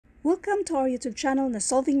Welcome to our YouTube channel na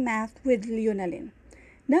Solving Math with Leonalyn.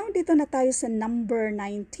 Now, dito na tayo sa number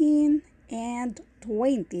 19 and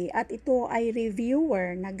 20 at ito ay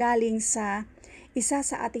reviewer na galing sa isa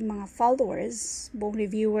sa ating mga followers. Buong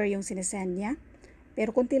reviewer yung sinesend niya.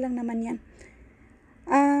 Pero konti lang naman yan.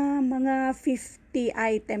 Mga 50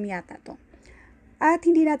 item yata to. At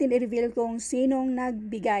hindi natin i-reveal kung sinong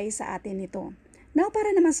nagbigay sa atin ito. Now,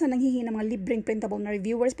 para naman sa nanghihingi ng mga libreng printable na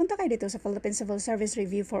reviewers, punta kayo dito sa Philippine Civil Service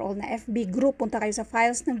Review for All na FB group. Punta kayo sa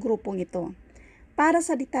files ng grupong ito. Para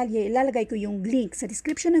sa detalye, ilalagay ko yung link sa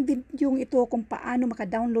description ng video ito kung paano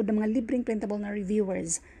maka-download ng mga libreng printable na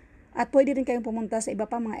reviewers. At pwede rin kayong pumunta sa iba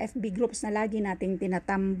pa mga FB groups na lagi nating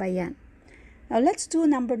tinatambayan. Now, let's do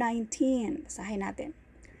number 19. Basahin natin.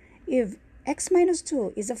 If x minus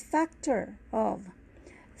 2 is a factor of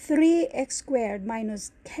 3x squared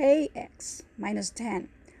minus kx minus 10.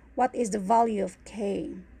 What is the value of k?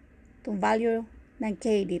 Itong value ng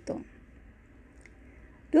k dito.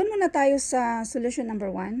 Doon muna tayo sa solution number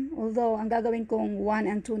 1. Although, ang gagawin kong 1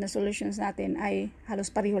 and 2 na solutions natin ay halos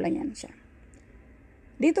pareho lang yan siya.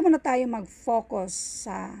 Dito muna tayo mag-focus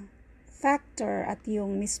sa factor at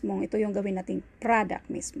yung mismong, ito yung gawin nating product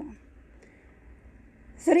mismo.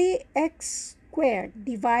 3x squared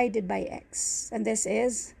divided by x. And this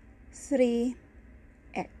is 3x.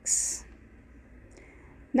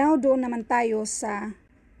 Now, doon naman tayo sa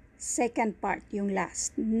second part, yung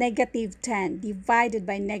last. Negative 10 divided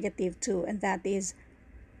by negative 2. And that is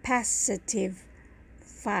positive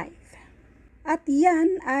 5. At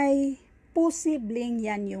yan ay posibleng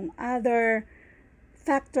yan yung other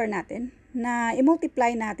factor natin na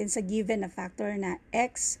i-multiply natin sa given na factor na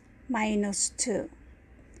x minus 2.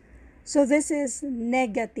 So this is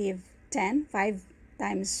negative 10, 5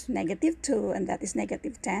 times negative 2, and that is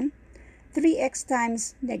negative 10. 3x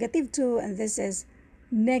times negative 2, and this is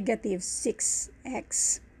negative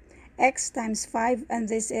 6x. X times 5, and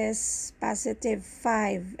this is positive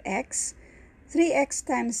 5x. 3x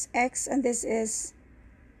times x, and this is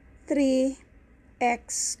 3x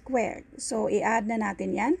squared. So, i-add na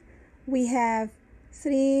natin yan. We have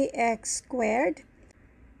 3x squared,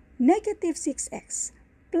 negative 6x,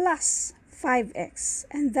 plus 5x,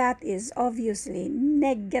 and that is obviously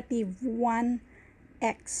negative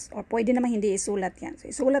 1x, or pwede naman hindi isulat yan. So,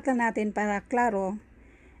 isulat lang natin para klaro,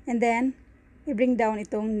 and then, i-bring down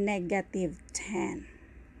itong negative 10.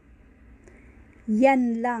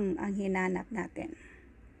 Yan lang ang hinanap natin.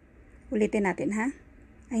 Ulitin natin, ha?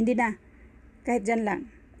 Ay, hindi na. Kahit dyan lang.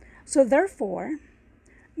 So, therefore,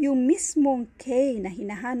 yung mismong k na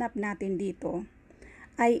hinahanap natin dito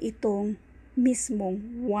ay itong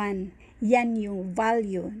mismong 1. Yan yung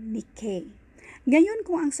value ni k. Ngayon,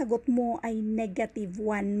 kung ang sagot mo ay negative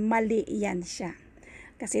 1, mali yan siya.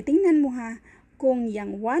 Kasi tingnan mo ha, kung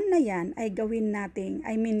yung 1 na yan ay gawin natin,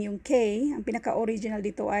 yung k, ang pinaka-original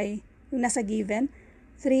dito ay yung nasa given,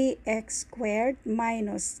 3x squared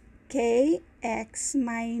minus kx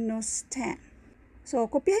minus 10. So,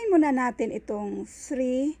 kopyahin muna natin itong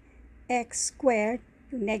 3x squared,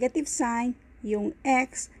 yung negative sign, yung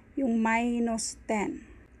x, yung minus 10.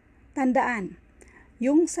 Tandaan,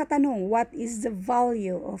 yung sa tanong, what is the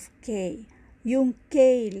value of k? Yung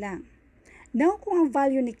k lang. Now, kung ang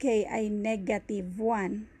value ni k ay negative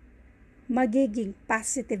 1, magiging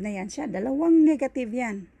positive na yan siya. Dalawang negative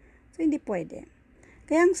yan. So, hindi pwede.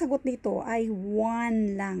 Kaya ang sagot dito ay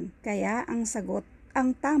 1 lang. Kaya ang sagot,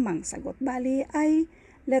 ang tamang sagot, bali ay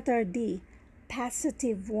letter D,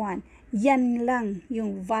 positive 1. Yan lang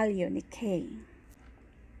yung value ni k.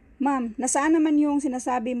 Ma'am, nasaan naman yung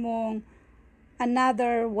sinasabi mong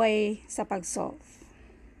another way sa pag-solve?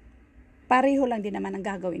 Pareho lang din naman ang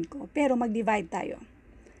gagawin ko, pero mag-divide tayo.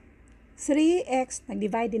 3x,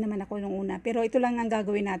 nag-divide din naman ako nung una, pero ito lang ang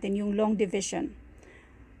gagawin natin, yung long division.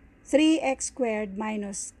 3x squared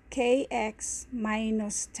minus kx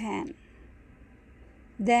minus 10.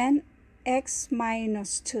 Then, x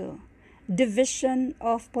minus 2. Division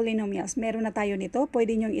of polynomials. Meron na tayo nito,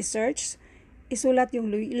 pwede nyong i-search. Isulat yung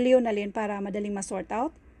Leonalyn para madaling ma-sort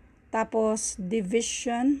out. Tapos,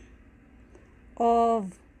 division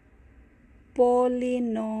of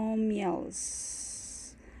polynomials.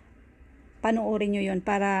 Panoorin nyo yun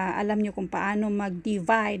para alam nyo kung paano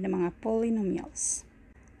mag-divide ng mga polynomials.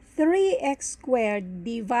 3x squared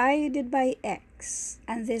divided by x.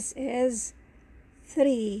 And this is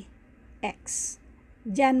 3x.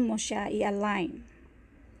 Diyan mo siya i-align.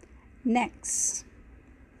 Next.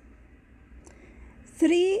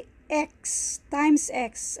 3x times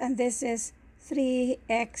x, and this is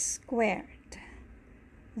 3x squared.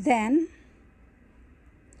 Then,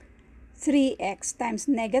 3x times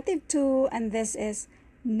negative 2, and this is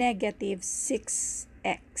negative 6x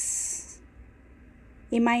x.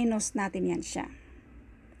 I-minus natin yan siya.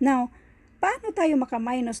 Now, paano tayo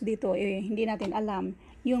maka-minus dito? Hindi natin alam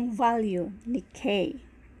yung value ni k.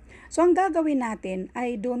 So, ang gagawin natin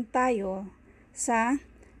ay doon tayo sa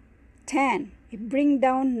 10. I-bring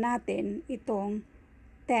down natin itong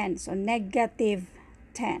 10. So, negative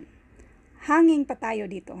 10. Hanging pa tayo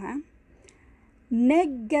dito, ha?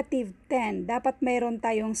 Negative 10. Dapat mayroon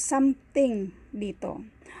tayong something dito.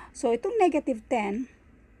 So, itong negative 10,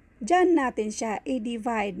 dyan natin siya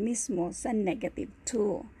i-divide mismo sa negative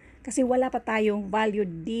 2. Kasi wala pa tayong value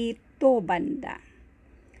dito banda.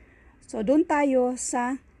 So, doon tayo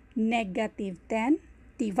sa negative 10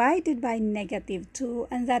 divided by negative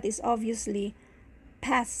 2, and that is obviously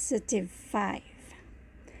positive 5.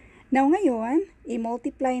 Now, ngayon,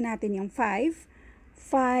 i-multiply natin yung 5.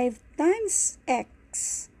 5 times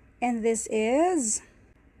x, and this is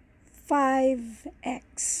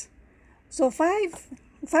 5x. So, 5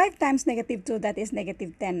 times negative 2, that is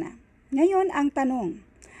negative 10 na. Ngayon, ang tanong,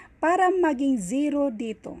 para maging 0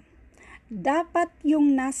 dito, dapat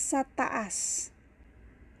yung nasa taas,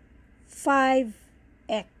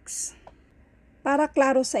 5x. Para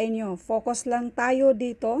klaro sa inyo, focus lang tayo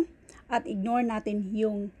dito at ignore natin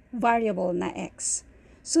yung variable na x.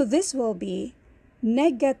 So, this will be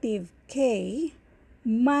negative k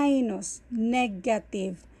minus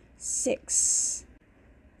negative 6.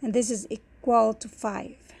 And this is equal to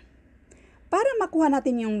 5. Para makuha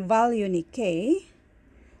natin yung value ni k,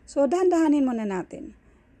 so dahan-dahanin muna natin.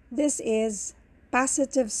 This is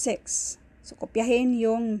positive 6. So, kopyahin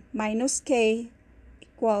yung minus k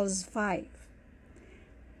equals 5.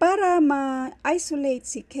 Para ma-isolate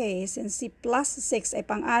si k, since si plus 6 ay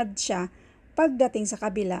pang-add siya, pagdating sa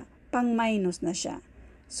kabila, pang-minus na siya.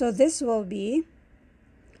 So, this will be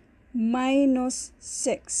minus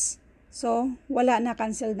 6. So, wala na,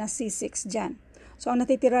 cancel na si 6 dyan. So, ang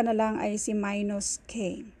natitira na lang ay si minus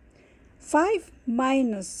k. 5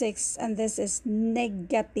 minus 6, and this is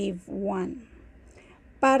negative 1.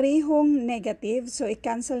 Parehong negative, so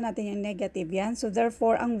i-cancel natin yung negative yan. So,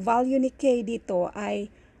 therefore, ang value ni k dito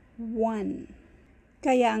ay 1.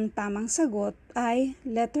 Kaya ang tamang sagot ay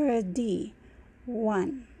letter D,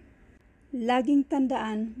 1. Laging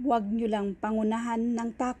tandaan, huwag nyo lang pangunahan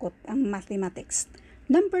ng takot ang mathematics.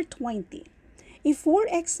 Number 20. If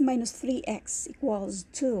 4x minus 3x equals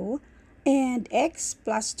 2 and x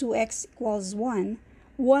plus 2x equals 1,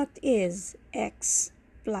 what is x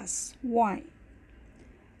plus y?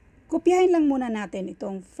 Kopyahin lang muna natin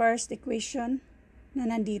itong first equation na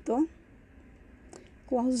nandito.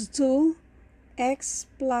 Equals 2, x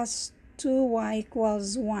plus 2y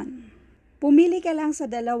equals 1. Pumili ka lang sa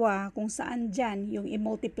dalawa kung saan dyan yung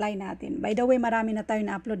i-multiply natin. By the way, marami na tayo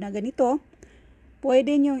na-upload na ganito.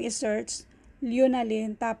 Pwede nyo i-search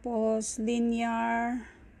Leonalyn tapos linear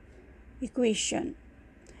equation.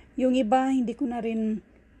 Yung iba, hindi ko na rin,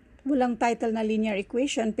 walang title na linear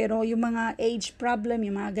equation, pero yung mga age problem,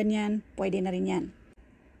 yung mga ganyan, pwede na rin yan.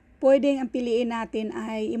 Pwede ang piliin natin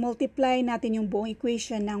ay i-multiply natin yung buong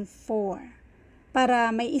equation ng 4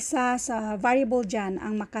 para may isa sa variable dyan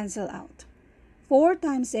ang ma-cancel out. 4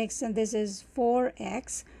 times x, and this is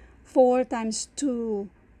 4x. 4 times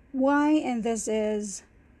 2y, and this is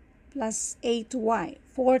plus 8y.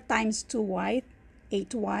 4 times 2y,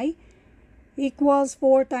 8y, equals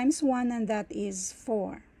 4 times 1, and that is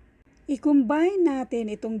 4. I-combine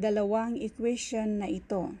natin itong dalawang equation na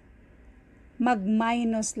ito.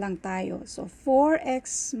 Mag-minus lang tayo. So,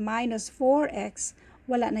 4x minus 4x,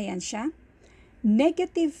 wala na yan siya.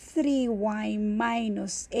 Negative 3y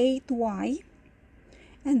minus 8y,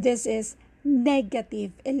 and this is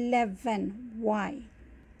negative 11y.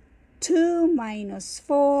 2 minus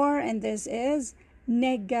 4, and this is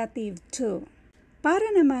negative 2. Para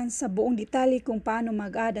naman sa buong detalye kung paano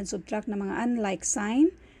mag-add and subtract ng mga unlike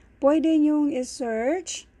sign, pwede nyong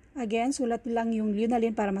i-search. Again, sulat lang yung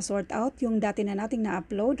Leonalyn para ma-sort out yung dati na nating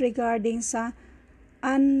na-upload regarding sa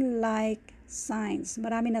unlike signs.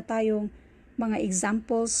 Marami na tayong mga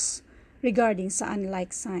examples regarding sa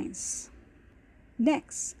unlike signs.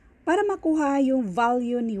 Next, para makuha yung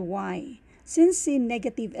value ni y, since si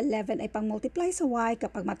negative 11 ay pang-multiply sa y,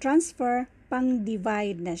 kapag ma-transfer,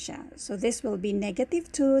 pang-divide na siya. So, this will be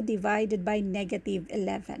negative 2 divided by negative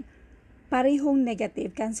 11. Parehong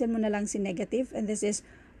negative, cancel mo na lang si negative, and this is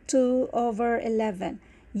 2 over 11.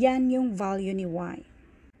 Yan yung value ni y.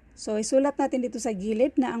 So, isulat natin dito sa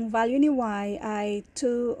gilid na ang value ni y ay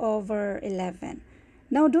 2 over 11.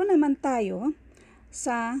 Now, doon naman tayo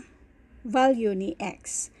sa value ni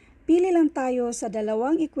x. Pili lang tayo sa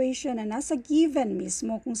dalawang equation na nasa given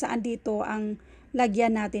mismo kung saan dito ang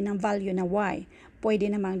lagyan natin ng value na y. pwede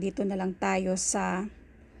namang dito na lang tayo sa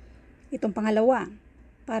itong pangalawa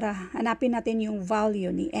para hanapin natin yung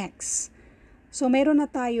value ni x. So, mayroon na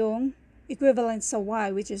tayong equivalent sa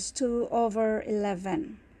y, which is 2 over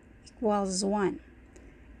 11 equals 1.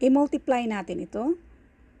 I-multiply natin ito.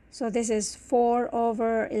 So, this is 4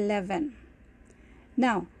 over 11.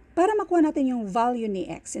 Now, para makuha natin yung value ni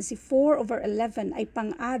x, since si 4 over 11 ay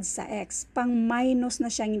pang-add sa x, pang-minus na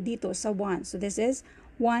siya dito sa 1. So, this is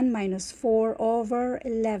 1 minus 4 over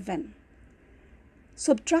 11.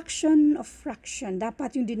 Subtraction of fraction,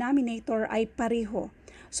 dapat yung denominator ay pareho.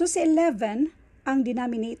 So, si 11, ang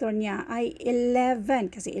denominator niya ay 11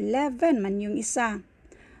 kasi 11 man yung isa.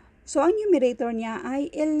 So, ang numerator niya ay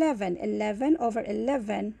 11. 11 over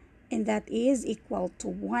 11 and that is equal to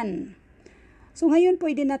 1. So, ngayon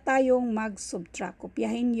pwede na tayong mag-subtract.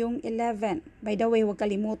 Kopyahin yung 11. By the way, huwag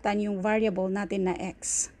kalimutan yung variable natin na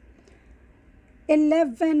x.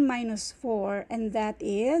 11 minus 4 and that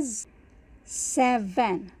is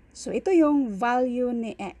 7. So, ito yung value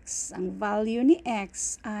ni x. Ang value ni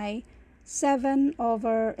x ay 7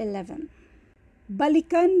 over 11.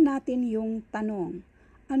 Balikan natin yung tanong.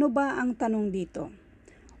 Ano ba ang tanong dito?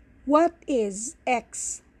 What is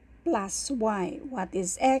x plus y? What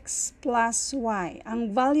is x plus y?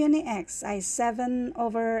 Ang value ni x ay 7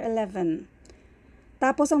 over 11.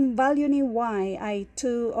 Tapos ang value ni y ay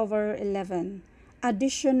 2 over 11.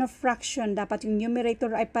 Addition of fraction, dapat yung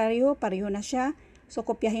numerator ay pareho na siya. So,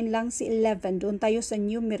 kopyahin lang si 11. Doon tayo sa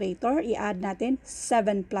numerator, i-add natin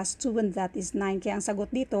 7 plus 2 and that is 9. Kaya ang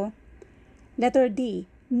sagot dito, letter D,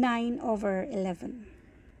 9 over 11.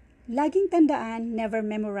 Laging tandaan, never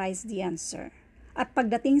memorize the answer. At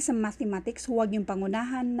pagdating sa mathematics, huwag yung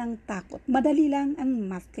pangunahan ng takot. Madali lang ang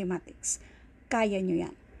mathematics. Kaya nyo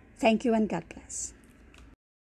yan. Thank you and God bless.